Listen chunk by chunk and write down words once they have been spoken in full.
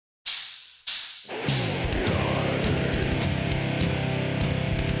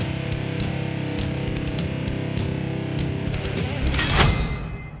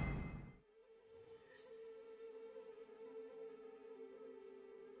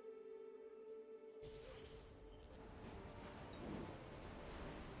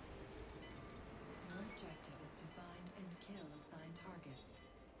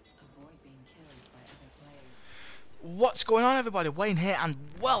What's going on, everybody? Wayne here, and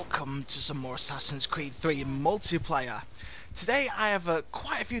welcome to some more Assassin's Creed 3 multiplayer. Today I have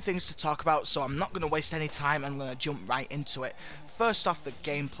quite a few things to talk about, so I'm not going to waste any time. I'm going to jump right into it. First off, the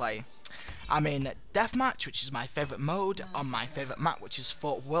gameplay. I'm in Deathmatch, which is my favourite mode, on my favourite map, which is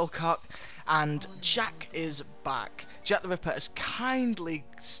Fort Wilcock, and Jack is back. Jack the Ripper has kindly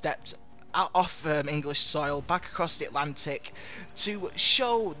stepped out off English soil, back across the Atlantic, to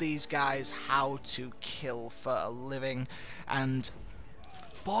show these guys how to kill for a living. And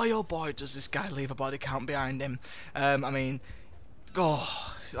boy oh boy does this guy leave a body count behind him. I mean,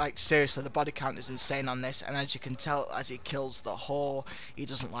 oh, like seriously, the body count is insane on this, and as you can tell, as he kills the whore, he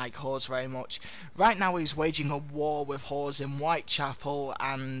doesn't like whores very much. Right now he's waging a war with whores in Whitechapel,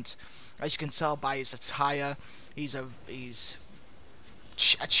 and as you can tell by his attire, he's a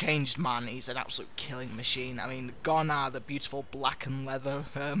changed man. He's an absolute killing machine. I mean, gone are the beautiful black and leather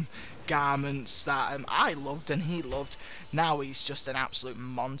garments that I loved and he loved. Now he's just an absolute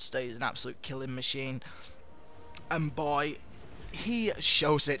monster. He's an absolute killing machine, and boy, he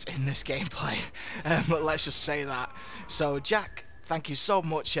shows it in this gameplay. Let's just say that. So Jack, thank you so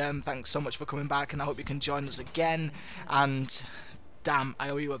much. Thanks so much for coming back, and I hope you can join us again. And damn, I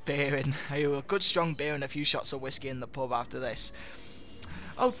owe you a beer, and I owe you a good strong beer and a few shots of whiskey in the pub after this.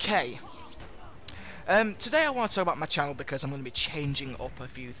 Okay, today I want to talk about my channel because I'm going to be changing up a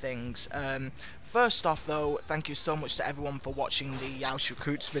few things. First off though, thank you so much to everyone for watching the Yaosh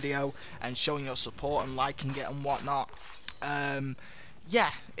Recruits video and showing your support and liking it and whatnot.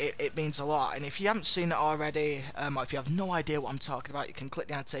 Yeah, it means a lot, and if you haven't seen it already, or if you have no idea what I'm talking about, you can click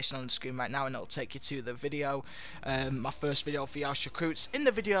the annotation on the screen right now and it'll take you to the video, my first video for Yaosh Recruits. In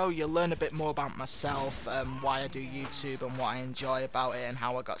the video you'll learn a bit more about myself, why I do YouTube and what I enjoy about it and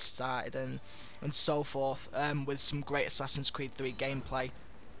how I got started and so forth, with some great Assassin's Creed 3 gameplay.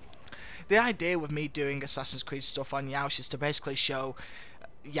 The idea with me doing Assassin's Creed stuff on Yaosh is to basically show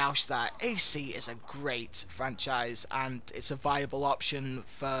Yaosh that AC is a great franchise and it's a viable option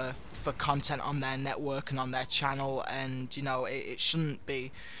for content on their network and on their channel, and you know, it shouldn't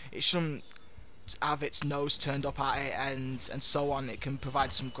have its nose turned up at it and so on. It can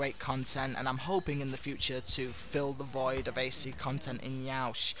provide some great content, and I'm hoping in the future to fill the void of AC content in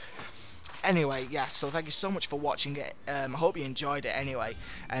Yaosh. Anyway, yeah, so thank you so much for watching it. I hope you enjoyed it anyway,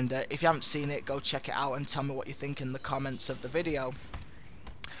 and if you haven't seen it, go check it out and tell me what you think in the comments of the video.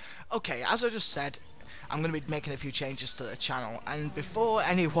 Okay, as I just said, I'm going to be making a few changes to the channel, and before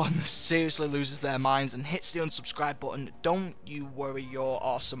anyone seriously loses their minds and hits the unsubscribe button, don't you worry your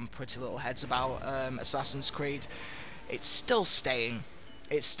awesome pretty little heads about Assassin's Creed. It's still staying.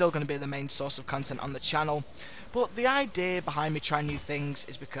 It's still going to be the main source of content on the channel, but the idea behind me trying new things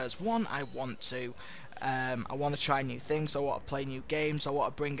is because, one, I want to try new things, I want to play new games, I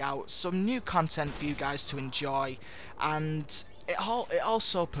want to bring out some new content for you guys to enjoy, and it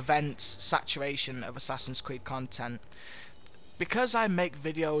also prevents saturation of Assassin's Creed content. Because I make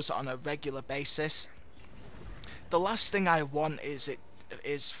videos on a regular basis, the last thing I want is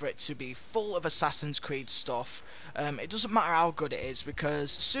for it to be full of Assassin's Creed stuff. It doesn't matter how good it is,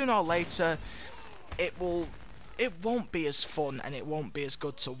 because sooner or later it won't be as fun and it won't be as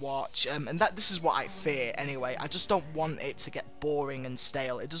good to watch, and this is what I fear anyway. I just don't want it to get boring and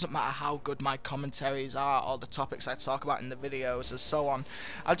stale. It doesn't matter how good my commentaries are or the topics I talk about in the videos and so on.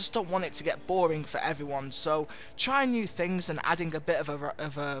 I just don't want it to get boring for everyone, so trying new things and adding a bit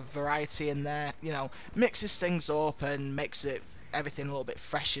of a variety in there, you know, mixes things up and makes everything a little bit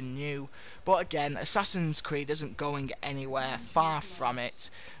fresh and new. But again, Assassin's Creed isn't going anywhere, far from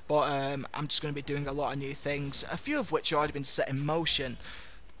it. But I'm just going to be doing a lot of new things, a few of which have already been set in motion.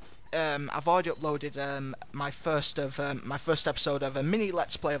 I've already uploaded my first episode of a mini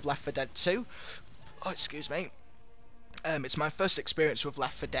Let's Play of Left 4 Dead 2. Oh, excuse me. It's my first experience with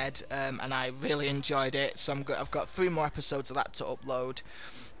Left 4 Dead, and I really enjoyed it. So I've got 3 more episodes of that to upload.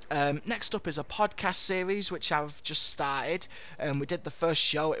 Next up is a podcast series which I've just started. We did the first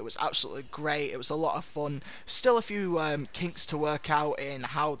show. It was absolutely great. It was a lot of fun. Still a few kinks to work out in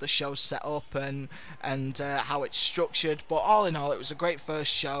how the show's set up and how it's structured, but all in all it was a great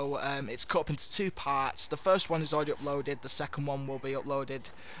first show. It's cut up into 2 parts. The first one is already uploaded. The second one will be uploaded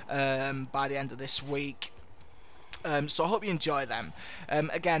by the end of this week. So I hope you enjoy them.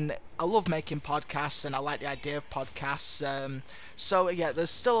 Again, I love making podcasts and I like the idea of podcasts. So yeah,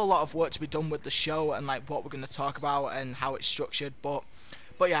 there's still a lot of work to be done with the show and like what we're going to talk about and how it's structured. But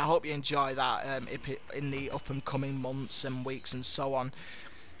yeah, I hope you enjoy that in the up and coming months and weeks and so on.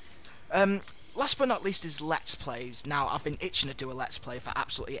 Last but not least is Let's Plays. Now, I've been itching to do a Let's Play for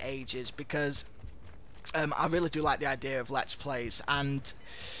absolutely ages because I really do like the idea of Let's Plays, and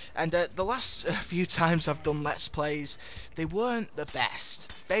the last few times I've done Let's Plays, they weren't the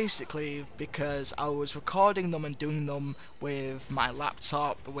best. Basically, because I was recording them and doing them with my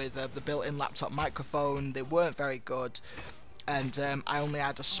laptop, with the built-in laptop microphone. They weren't very good, and I only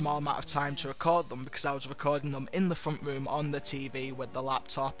had a small amount of time to record them because I was recording them in the front room on the TV with the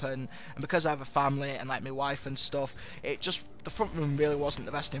laptop, and because I have a family and like my wife and stuff, the front room really wasn't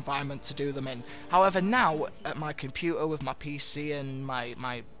the best environment to do them in. However, now at my computer with my PC and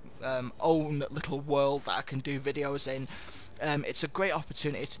my own little world that I can do videos in, it's a great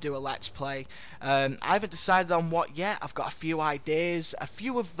opportunity to do a Let's Play. I haven't decided on what yet. I've got a few ideas. A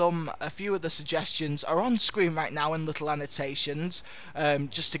few of the suggestions are on screen right now in little annotations,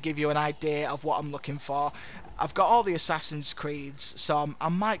 just to give you an idea of what I'm looking for. I've got all the Assassin's Creeds, so I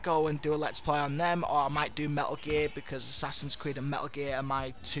might go and do a Let's Play on them, or I might do Metal Gear, because Assassin's Creed and Metal Gear are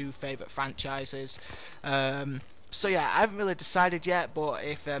my two favourite franchises. So yeah, I haven't really decided yet, but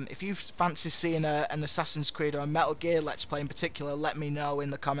if you fancy seeing an Assassin's Creed or a Metal Gear Let's Play in particular, let me know in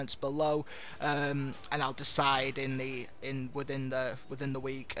the comments below, and I'll decide within the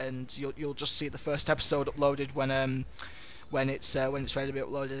week, and you'll just see the first episode uploaded when it's ready to be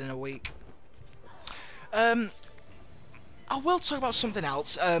uploaded in a week. I will talk about something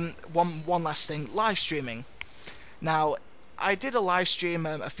else. One last thing: live streaming. Now, I did a live stream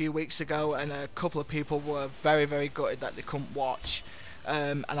a few weeks ago, and a couple of people were very, very gutted that they couldn't watch.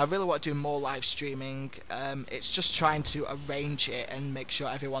 And I really want to do more live streaming. It's just trying to arrange it and make sure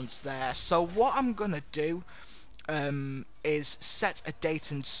everyone's there. So what I'm gonna do is set a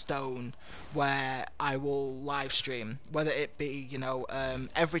date in stone where I will live stream, whether it be, you know,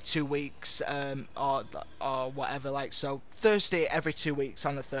 every 2 weeks, or whatever, like, so Thursday every 2 weeks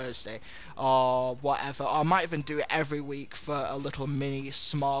on a Thursday, or whatever, or I might even do it every week for a little mini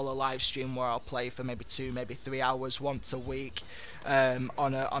smaller live stream where I'll play for maybe 2, maybe 3 hours once a week,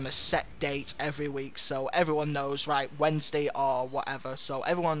 on a set date every week, so everyone knows, right, Wednesday or whatever. So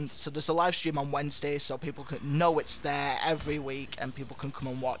there's a live stream on Wednesday, so people can know it's there every week and people can come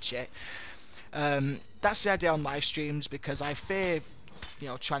and watch it. That's the idea on live streams, because I fear, you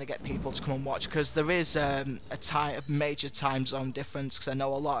know, trying to get people to come and watch, because there is a major time zone difference, because I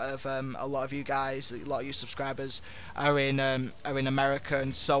know a lot of you guys, a lot of you subscribers are in America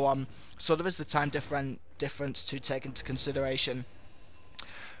and so on, so there is the time difference to take into consideration.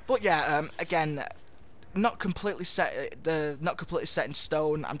 But yeah, again, not completely set in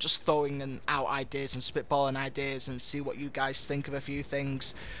stone. I'm just throwing out ideas and spitballing ideas and see what you guys think of a few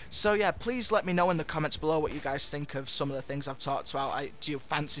things. So yeah, please let me know in the comments below what you guys think of some of the things I've talked about. Do you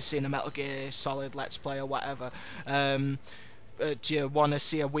fancy seeing a Metal Gear Solid Let's Play or whatever? Do you want to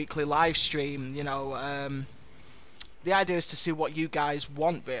see a weekly live stream? You know, the idea is to see what you guys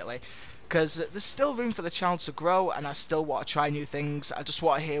want, really, because there's still room for the channel to grow, and I still want to try new things. I just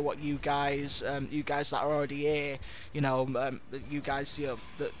want to hear what you guys that are already here, you know, you guys, you know,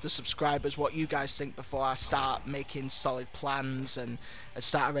 the subscribers, what you guys think before I start making solid plans and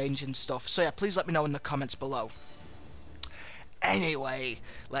start arranging stuff. So yeah, please let me know in the comments below. Anyway,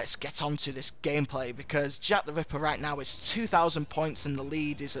 let's get on to this gameplay, because Jack the Ripper right now is 2,000 points and the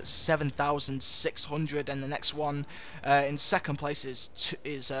lead is at 7,600, and the next one in second place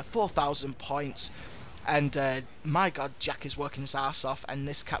is 4,000 points. And my god, Jack is working his ass off, and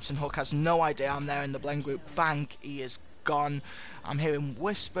this Captain Hook has no idea I'm there in the blend group. Bang, he is gone. I'm hearing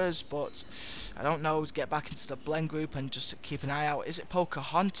whispers, but I don't know. Get back into the blend group and just keep an eye out. Is it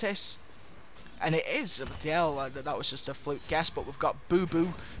Pocahontas? And it is. Yeah, that was just a fluke guess, but we've got Boo Boo,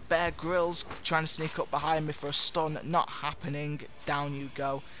 Bear Grylls trying to sneak up behind me for a stun. Not happening. Down you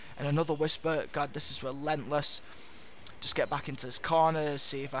go. And another whisper. God, this is relentless. Just get back into this corner,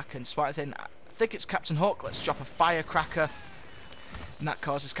 see if I can spot anything. I think it's Captain Hook. Let's drop a firecracker. And that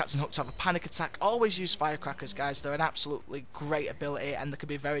causes Captain Hook to have a panic attack. Always use firecrackers, guys. They're an absolutely great ability, and they can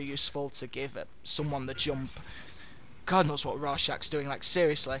be very useful to give someone the jump. God knows what Rorschach's doing, like,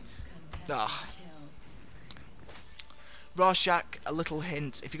 seriously. Ugh. Rorschach, a little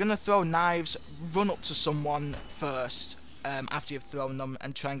hint: if you're going to throw knives, run up to someone first after you've thrown them,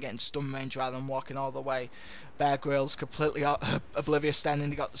 and try and get in stun range rather than walking all the way. Bear Grylls completely oblivious then,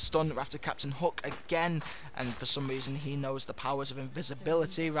 and he got the stun after Captain Hook again, and for some reason he knows the powers of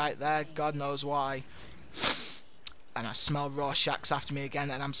invisibility right there, God knows why. And I smell Rorschach's after me again,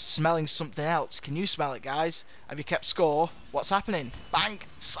 and I'm smelling something else. Can you smell it, guys? Have you kept score? What's happening? Bang!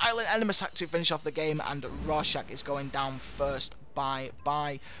 Silent Enemy attack to finish off the game, and Rorschach is going down first. Bye.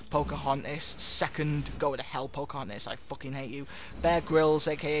 Pocahontas second. Go to hell, Pocahontas. I fucking hate you. Bear Grylls,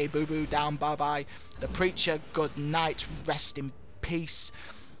 aka Boo Boo, down. Bye. The Preacher, good night. Rest in peace.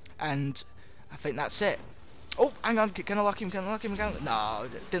 And I think that's it. Oh, hang on, can I lock him? Can I lock him? No,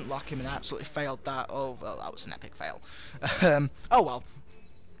 didn't lock him and I absolutely failed that. Oh, well, that was an epic fail. Oh well.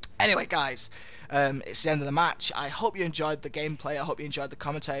 Anyway, guys, it's the end of the match. I hope you enjoyed the gameplay. I hope you enjoyed the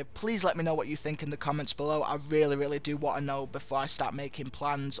commentary. Please let me know what you think in the comments below. I really, really do want to know before I start making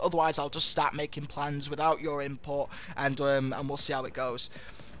plans. Otherwise, I'll just start making plans without your input, and we'll see how it goes.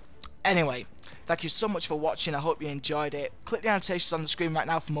 Anyway, thank you so much for watching. I hope you enjoyed it. Click the annotations on the screen right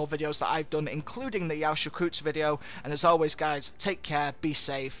now for more videos that I've done, including the Yaosh Recruits video. And as always, guys, take care, be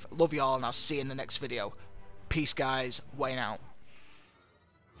safe, love you all, and I'll see you in the next video. Peace, guys. Wayne out.